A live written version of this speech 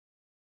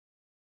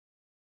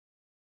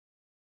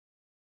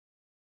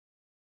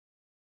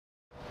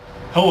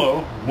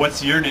Hello,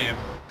 what's your name?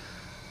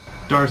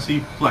 Darcy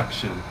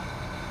Flexion.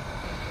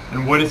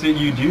 And what is it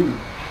you do?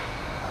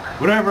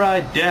 Whatever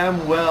I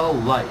damn well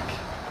like.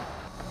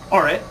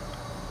 Alright,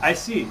 I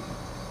see.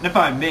 And if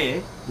I may,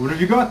 what have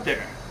you got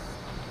there?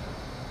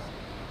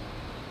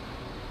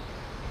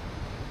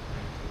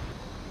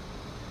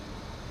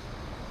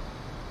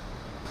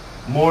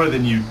 More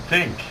than you'd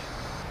think.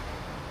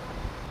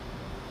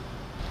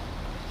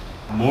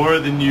 More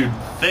than you'd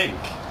think.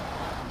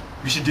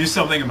 We should do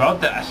something about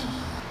that.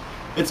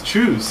 It's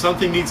true,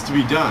 something needs to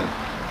be done.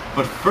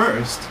 But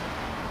first,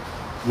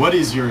 what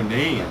is your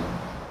name?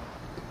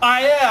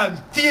 I am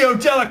Theo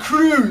Dela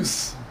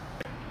Cruz!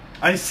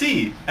 I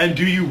see. And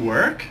do you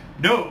work?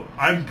 No,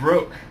 I'm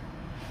broke.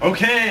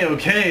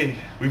 Okay.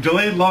 We've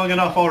delayed long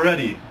enough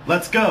already.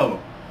 Let's go.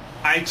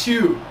 I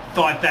too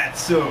thought that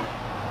so.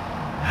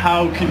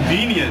 How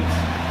convenient.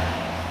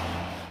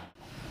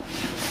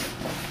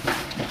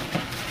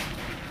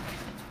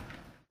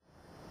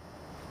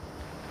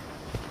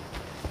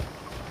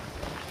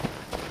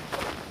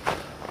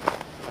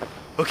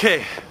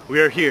 Okay, we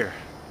are here.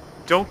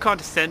 Don't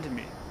condescend to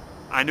me.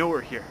 I know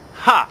we're here.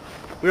 Ha!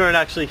 We weren't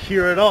actually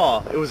here at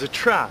all. It was a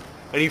trap.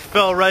 And he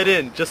fell right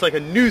in, just like a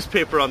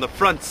newspaper on the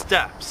front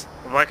steps.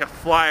 Like a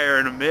flyer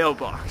in a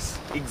mailbox.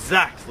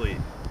 Exactly.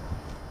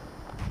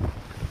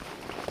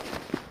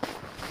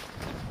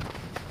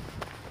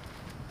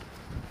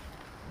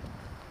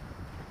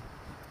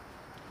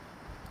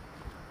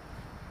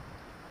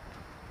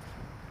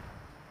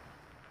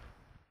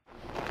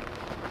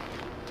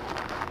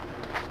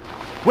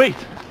 Wait!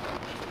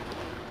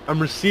 I'm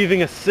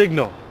receiving a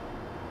signal.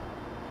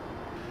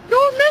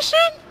 Your mission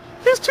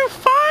is to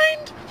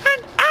find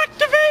and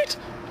activate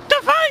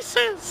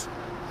devices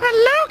and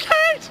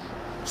locate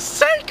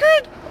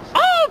sacred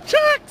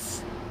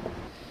objects!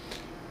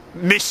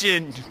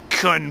 Mission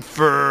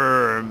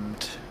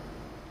confirmed.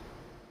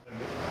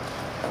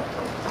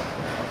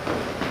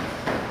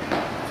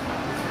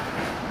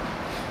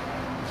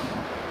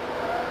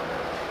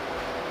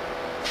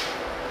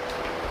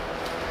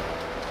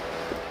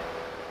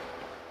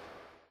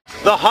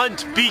 The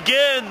hunt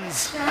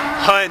begins!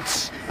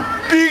 Hunt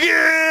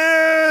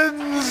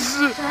begins!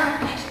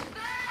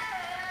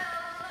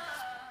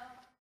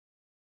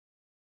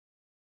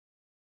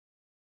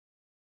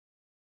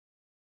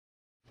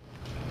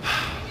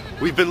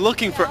 We've been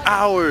looking for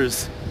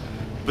hours,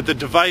 but the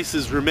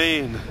devices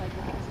remain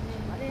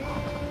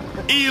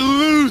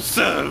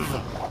elusive!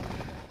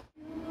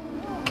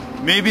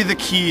 Maybe the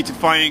key to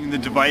finding the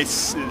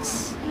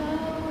devices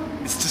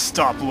is to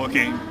stop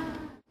looking.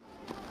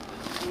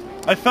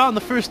 I found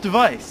the first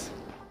device.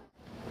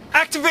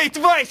 Activate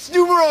device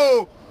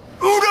numero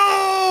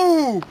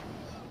uno!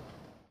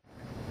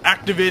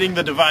 Activating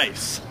the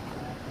device.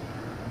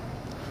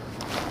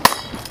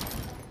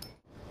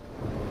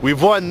 We've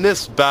won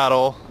this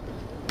battle.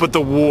 But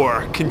the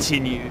war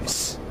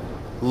continues.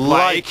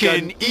 Like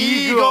an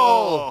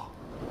eagle!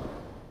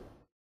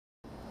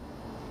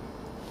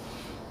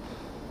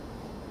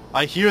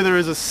 I hear there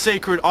is a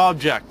sacred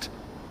object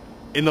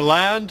in the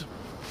land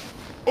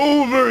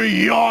over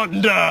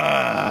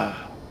yonder.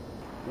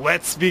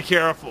 Let's be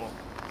careful.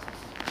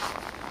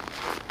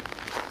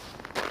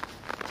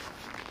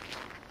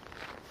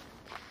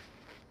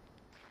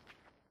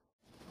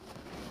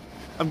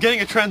 I'm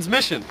getting a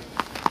transmission.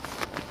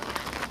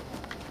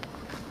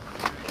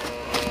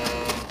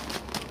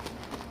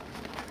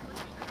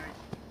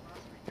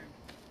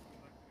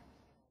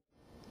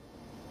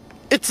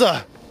 It's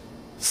a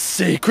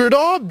sacred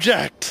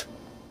object.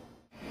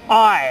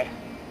 I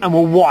am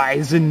a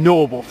wise and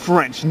noble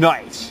French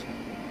knight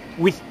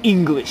with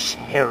English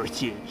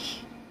heritage.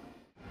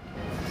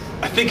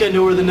 I think I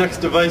know where the next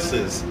device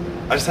is.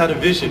 I just had a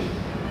vision,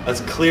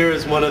 as clear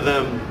as one of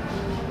them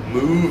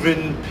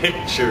moving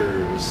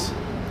pictures.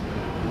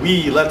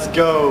 Let's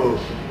go.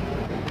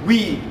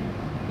 We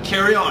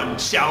carry on,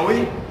 shall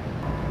we?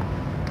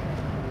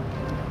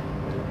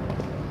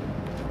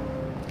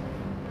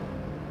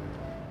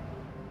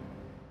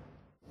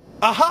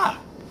 Aha!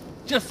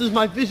 Just as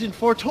my vision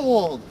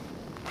foretold.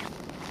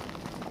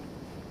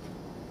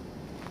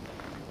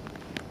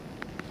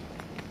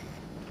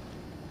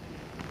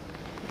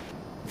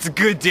 It's a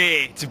good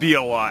day to be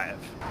alive.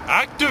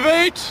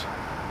 Activate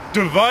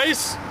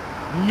device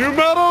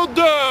numero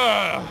 2.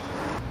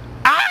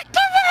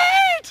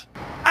 Activate!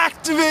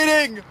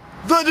 Activating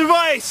the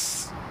device!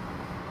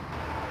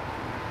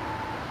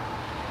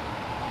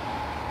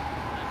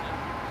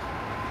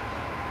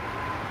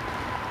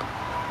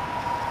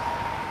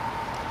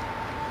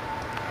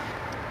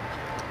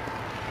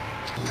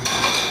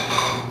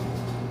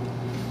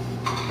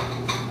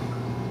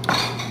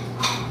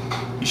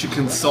 You should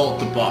consult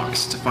the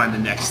box to find the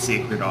next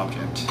sacred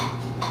object.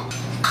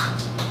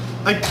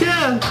 I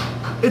can't!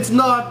 It's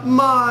not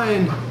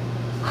mine!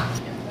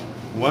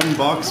 One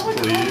box,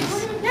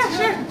 please. Yeah,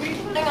 sure.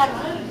 Hang on.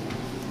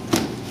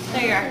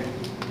 There you are.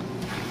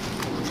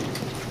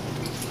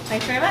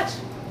 Thanks very much.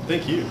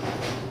 Thank you.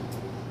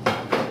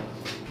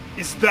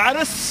 Is that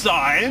a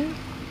sign?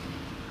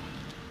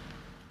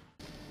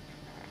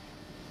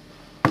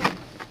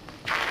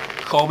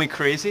 Call me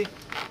crazy,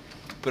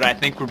 but I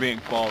think we're being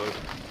followed.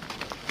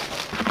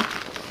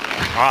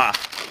 Ah.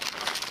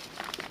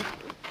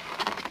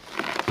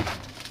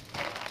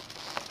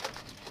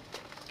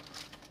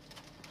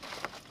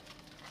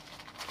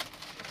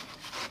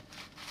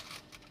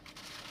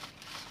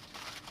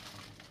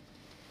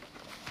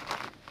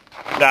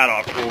 That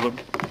ought to hold him.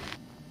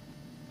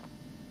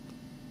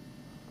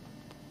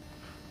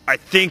 I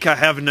think I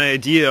have an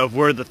idea of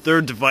where the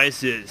third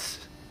device is.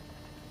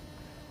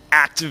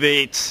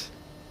 Activate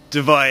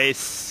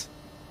device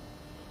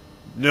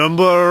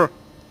number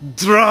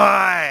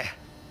 3.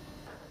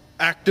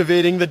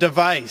 Activating the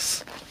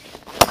device.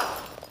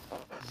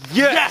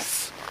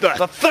 Yes!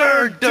 The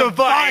third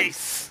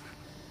device!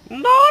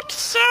 Not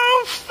so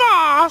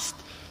fast!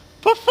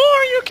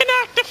 Before you can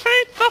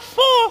activate the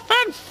fourth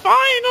and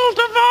final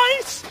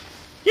device,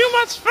 you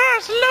must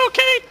first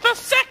locate the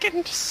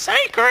second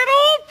sacred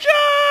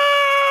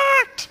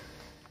object!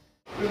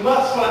 We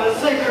must find a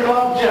sacred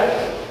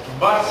object.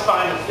 Must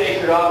find a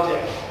sacred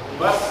object.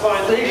 Must find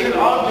a sacred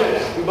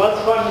object. We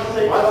must find a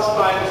sacred Must object.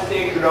 find a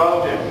sacred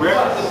object.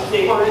 Where is the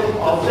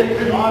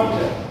sacred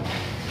object?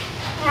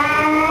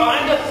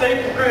 Find a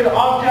sacred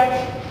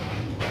object.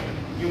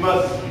 You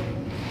must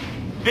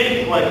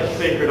think like a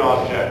sacred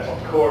object.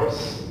 Of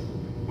course.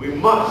 We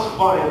must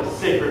find a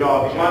sacred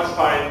object. We must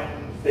find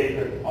a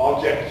sacred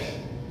object.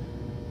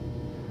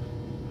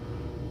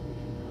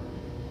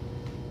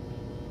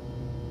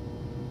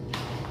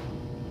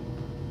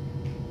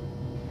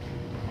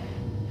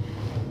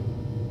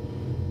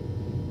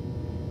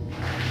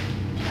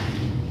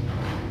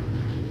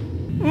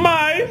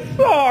 My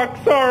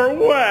socks are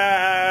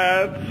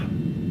wet!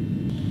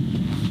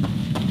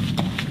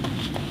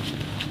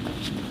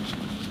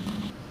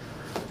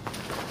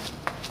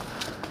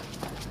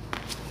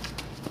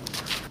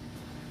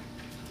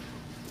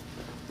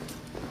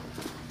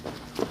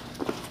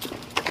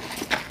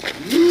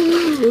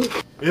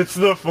 It's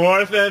the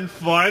fourth and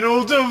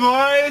final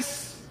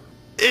device!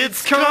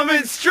 It's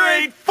coming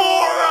straight for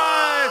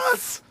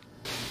us!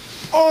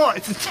 Oh,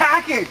 it's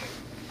attacking!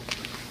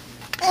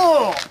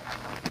 Oh!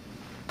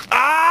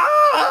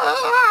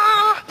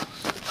 Ah!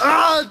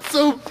 Ah, it's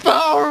so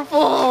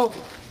powerful!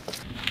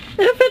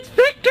 If it's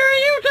victory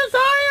you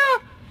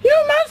desire,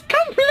 you must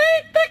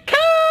complete the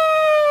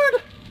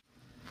code!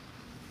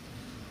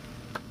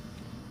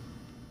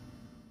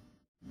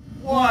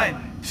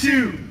 1,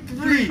 2,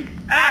 3,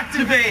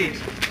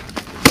 activate!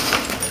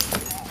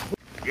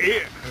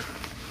 Yeah!